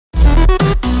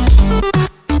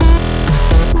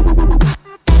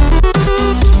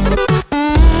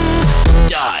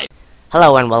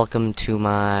Hello and welcome to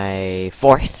my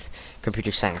fourth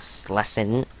computer science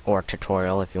lesson or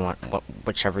tutorial, if you want,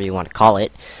 whichever you want to call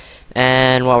it.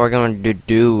 And what we're going to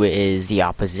do is the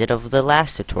opposite of the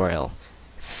last tutorial: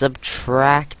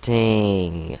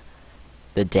 subtracting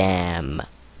the damn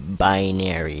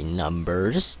binary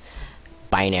numbers.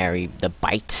 Binary, the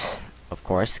byte, of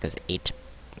course, because 8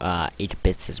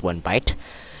 bits is 1 byte.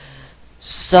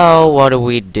 So what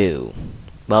do?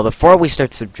 Well, before we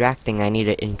start subtracting, I need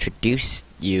to introduce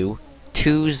you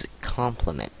two's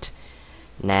complement.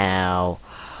 Now,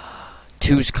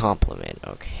 two's complement,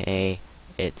 okay?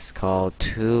 It's called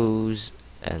two's,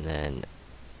 and then,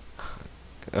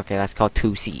 okay, that's called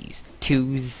 2C's.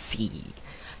 2C.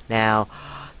 Now,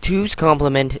 two's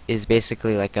complement is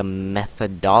basically like a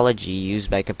methodology used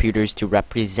by computers to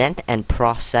represent and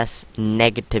process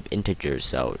negative integers.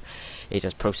 So, it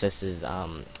just processes,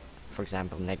 for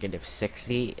example,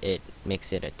 -60, it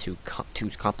makes it a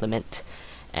two's complement,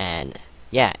 and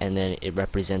yeah, and then it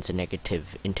represents a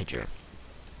negative integer.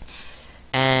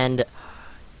 And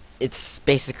it's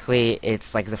basically,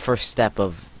 it's like the first step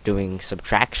of doing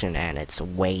subtraction, and it's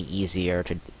way easier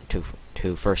to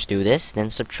first do this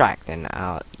than subtract, and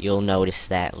you'll notice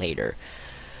that later.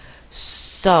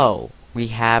 So we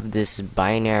have this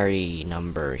binary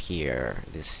number here,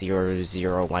 this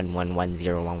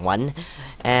 00111011,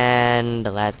 and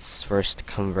let's first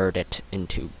convert it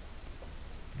into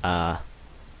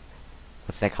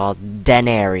what's that called?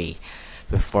 Denary,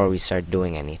 before we start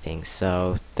doing anything.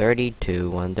 So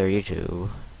 132,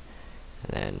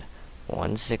 and then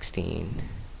 116,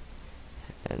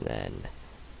 and then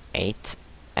 8.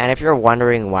 And if you're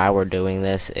wondering why we're doing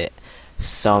this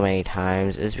so many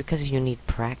times, is because you need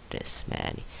practice,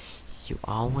 man. You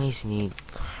always need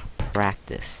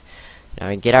practice. Now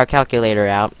we get our calculator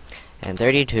out, and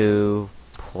 32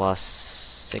 plus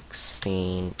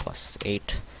 16 plus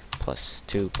 8 plus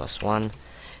 2 plus 1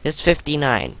 is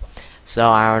 59.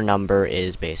 So our number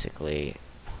is basically,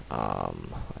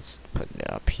 let's put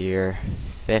it up here,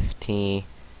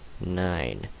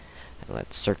 59. And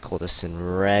let's circle this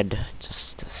in red,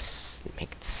 just to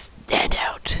make it stand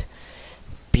out.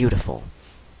 Beautiful.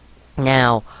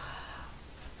 Now,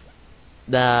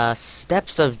 the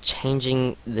steps of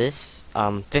changing this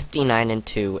 59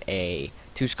 into a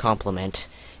two's complement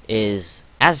is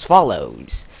as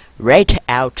follows. Write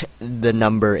out the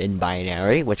number in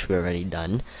binary, which we've already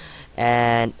done,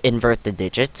 and invert the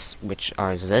digits, which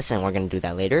are this, and we're going to do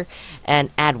that later,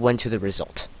 and add 1 to the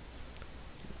result,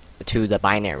 to the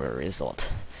binary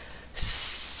result.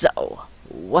 So,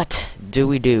 what do?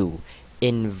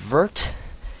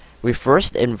 We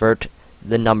first invert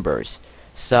the numbers.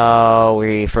 So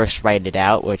we first write it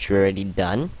out, which we already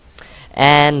done,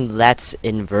 and let's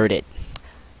invert it.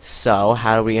 So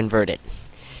how do we invert it?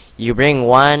 You bring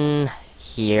 1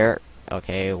 here,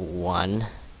 okay, 1,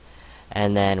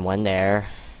 and then 1 there,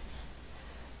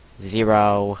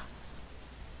 0,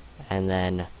 and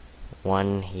then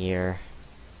 1 here,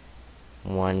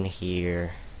 1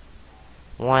 here,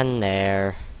 1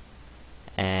 there,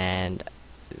 and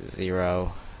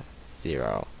 0,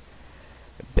 0.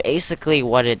 Basically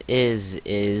what it is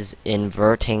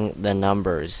inverting the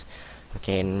numbers.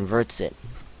 Okay, it inverts it.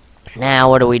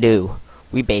 Now what do?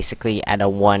 We basically add a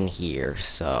 1 here,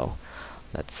 so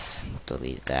let's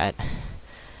delete that,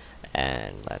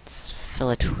 and let's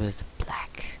fill it with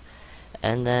black,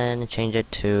 and then change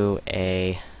it to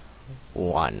a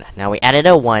 1. Now we added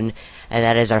a 1, and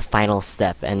that is our final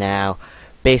step, and now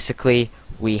basically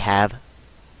we have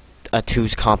a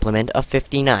two's complement of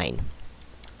 59.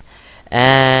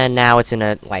 And now it's in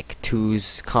a like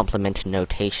two's complement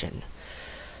notation.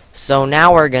 So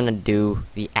now we're gonna do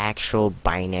the actual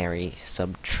binary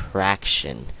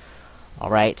subtraction.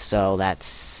 Alright, so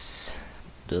let's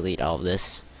delete all of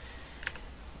this.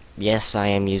 Yes, I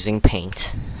am using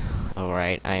Paint.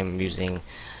 Alright, I am using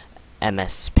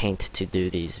MS Paint to do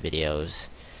these videos.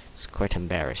 It's quite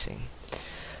embarrassing.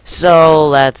 So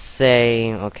let's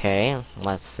say, okay,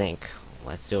 let's think.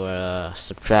 Let's do a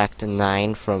subtract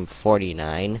 9 from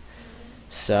 49.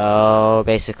 So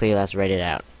basically, let's write it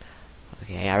out.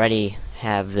 Okay, I already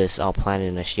have this all planned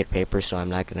in a sheet of paper, so I'm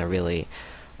not gonna really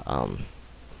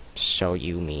show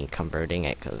you me converting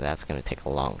it, because that's gonna take a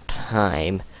long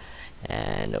time.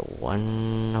 And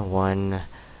 1 1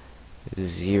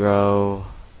 0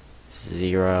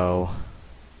 0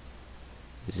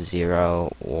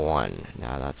 0 1.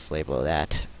 Now let's label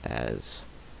that as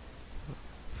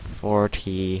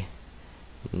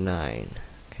 49.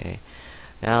 Okay,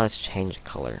 now let's change the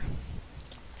color.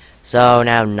 So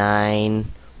now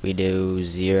 9, we do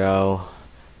 0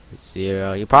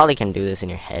 0. You probably can do this in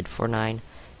your head for 9.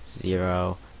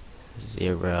 0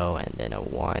 0, and then a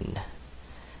 1, and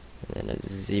then a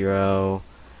 0,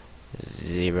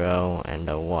 0, and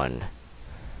a 1.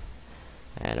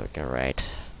 And we can write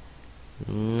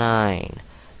 9.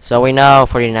 So we know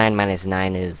 49 minus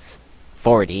 9 is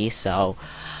 40, so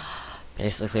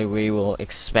basically we will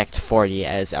expect 40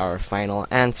 as our final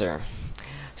answer.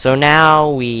 So now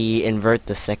we invert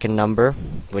the second number,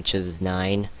 which is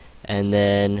 9, and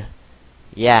then,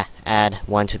 yeah, add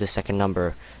 1 to the second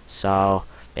number. So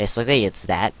basically it's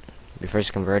that. We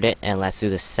first convert it, and let's do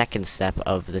the second step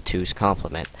of the 2's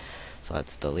complement. So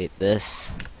let's delete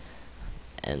this,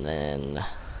 and then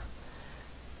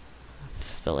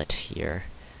fill it here,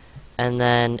 and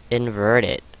then invert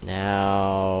it.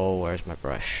 Now, where's my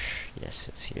brush? Yes,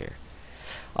 it's here.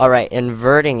 Alright,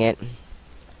 inverting it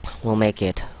will make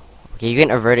it, okay, you can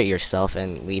invert it yourself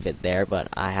and leave it there, but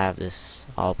I have this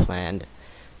all planned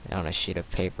on a sheet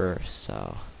of paper.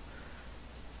 So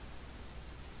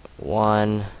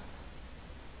 1,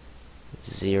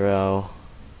 0,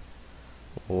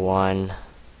 1,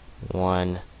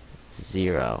 1,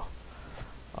 0.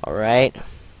 Alright,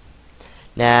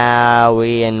 now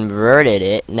we inverted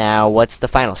it. Now what's the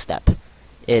final step?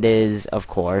 It is, of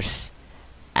course,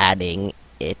 adding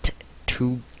it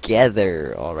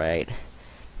together. Alright,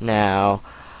 now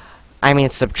I mean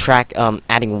subtract,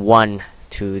 adding 1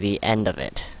 to the end of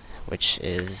it, which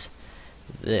is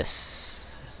this.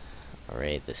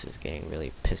 Alright, this is getting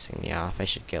really pissing me off. I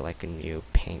should get like a new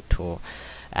paint tool.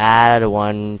 Add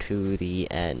 1 to the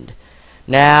end.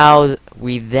 Now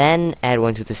we then add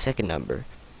 1 to the second number.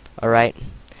 Alright,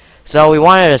 so we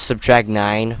wanted to subtract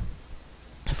 9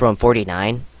 from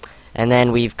 49, and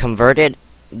then we've converted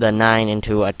the 9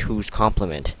 into a 2's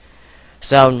complement.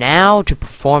 So now to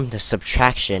perform the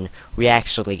subtraction, we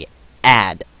actually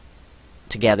add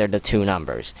together the two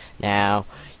numbers. Now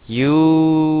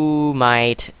you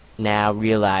might now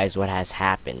realize what has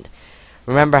happened.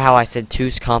 Remember how I said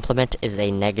 2's complement is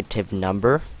a negative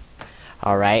number?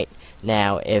 Alright,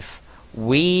 now if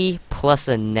we plus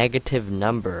a negative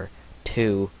number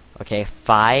to, okay,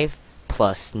 5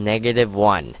 plus negative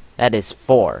 1, that is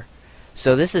 4.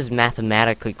 So this is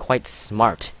mathematically quite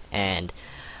smart, and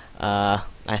I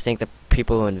think the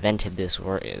people who invented this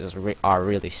are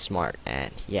really smart,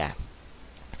 and yeah.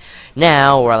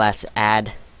 Now let's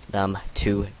add them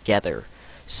together.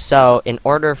 So in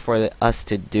order for us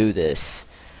to do this,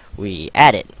 we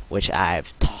add it, which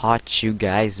I've taught you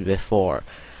guys before.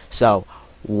 So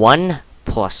 1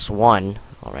 plus 1,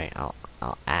 alright, I'll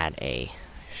add a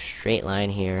straight line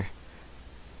here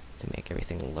to make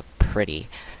everything look pretty.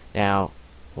 Now,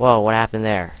 whoa, what happened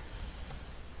there?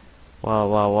 Whoa,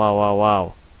 whoa, whoa, whoa,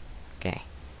 whoa. Okay,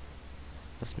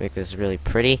 let's make this really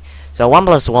pretty. So 1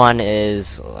 plus 1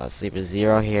 is, let's leave a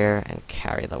 0 here and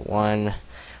carry the 1.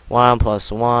 1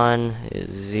 plus 1 is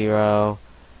 0,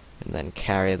 and then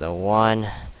carry the 1.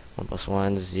 1 plus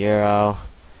 1 is 0,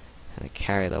 and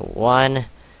carry the 1.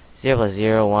 0 plus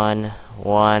 0, 1,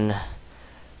 1,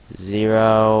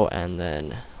 0, and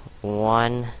then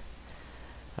 1.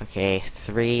 Okay,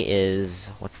 3 is,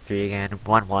 what's 3 again?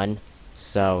 1, 1.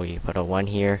 So you put a 1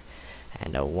 here,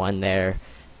 and a 1 there,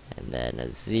 and then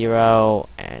a 0,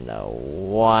 and a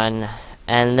 1,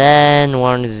 and then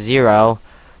 1, 0.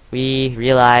 We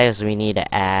realize we need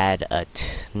to add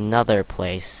another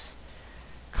place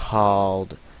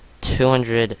called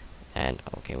 200, and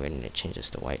okay, we need to change this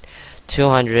to white.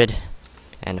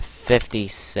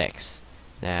 256.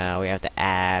 Now we have to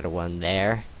add 1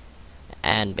 there,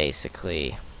 and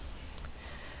basically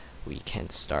we can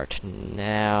start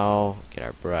now. Get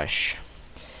our brush.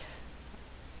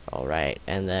 Alright,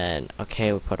 and then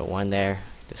okay, we put a 1 there,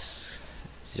 this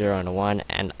 0 and a 1,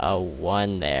 and a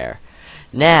 1 there.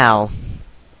 Now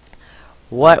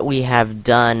what we have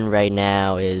done right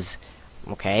now is,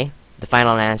 okay, the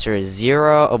final answer is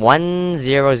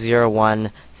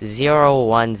 1001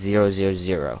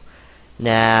 01000.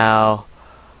 Now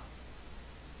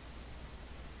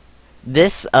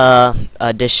this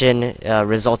addition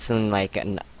results in like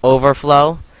an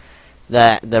overflow.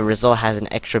 The result has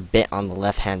an extra bit on the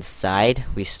left hand side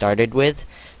we started with,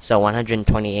 so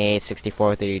 128,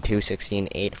 64, 32, 16,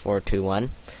 8, 4, 2,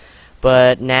 1.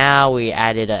 But now we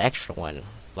added an extra one,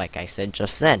 like I said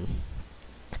just then.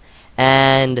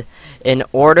 And in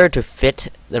order to fit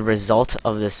the result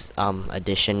of this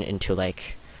addition into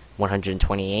like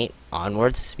 128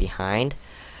 onwards behind,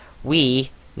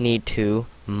 we need to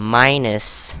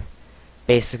minus,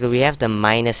 basically we have to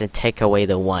minus and take away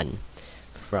the 1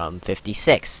 from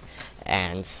 56.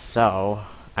 And so,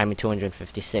 I mean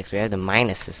 256, we have to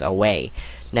minus this away.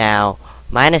 Now,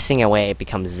 minusing away, it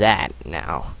becomes that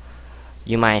now.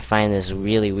 You might find this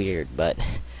really weird, but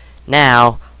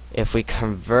now if we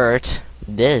convert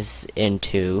this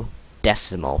into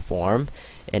decimal form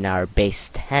in our base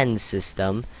 10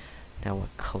 system, now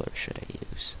what color should I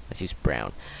use? Let's use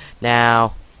brown.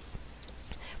 Now,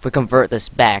 if we convert this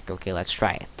back, okay, let's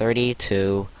try it.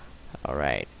 32,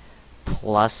 alright,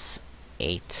 plus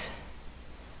 8,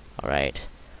 alright,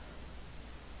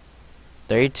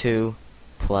 32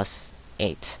 plus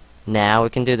 8. Now we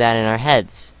can do that in our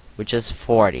heads, which is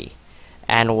 40.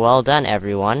 And well done,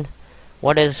 everyone.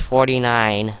 What is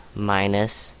 49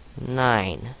 minus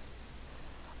 9?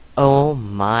 Oh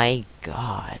my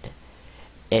god.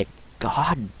 It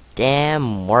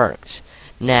goddamn worked.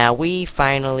 Now we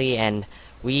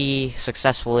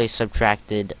successfully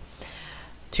subtracted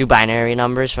two binary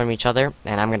numbers from each other,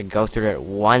 and I'm going to go through it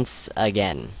once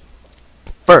again.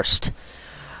 First,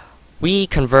 we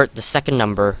convert the second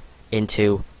number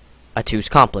into a 2's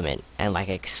complement, and like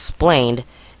I explained,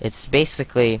 it's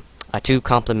basically a 2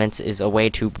 complements is a way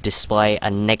to display a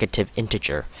negative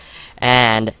integer,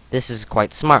 and this is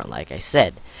quite smart, like I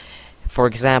said. For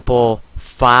example,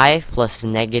 5 plus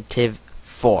negative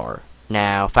 4.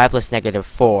 Now, 5 plus negative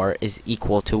 4 is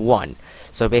equal to 1.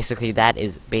 So basically, that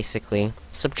is basically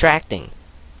subtracting.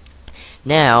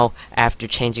 Now, after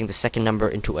changing the second number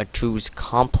into a 2's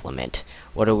complement,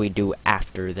 what do we do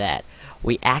after that?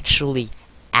 We actually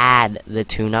add the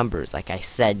two numbers, like I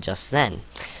said just then.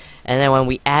 And then when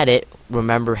we add it,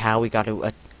 remember how we got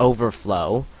an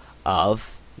overflow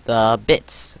of the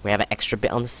bits. We have an extra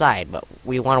bit on the side, but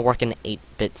we want to work in an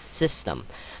 8-bit system.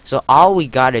 So all we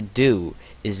gotta do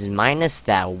is minus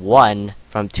that 1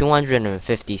 from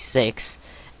 256,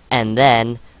 and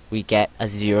then we get a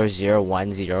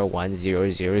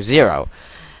 00101000.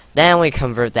 Then we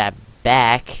convert that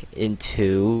back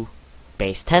into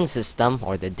base 10 system,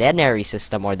 or the denary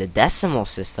system, or the decimal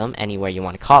system, anywhere you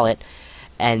want to call it,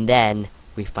 and then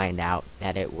we find out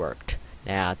that it worked.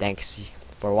 Now, thanks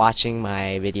for watching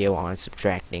my video on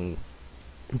subtracting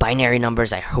binary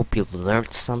numbers. I hope you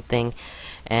learned something,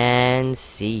 and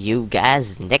see you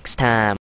guys next time.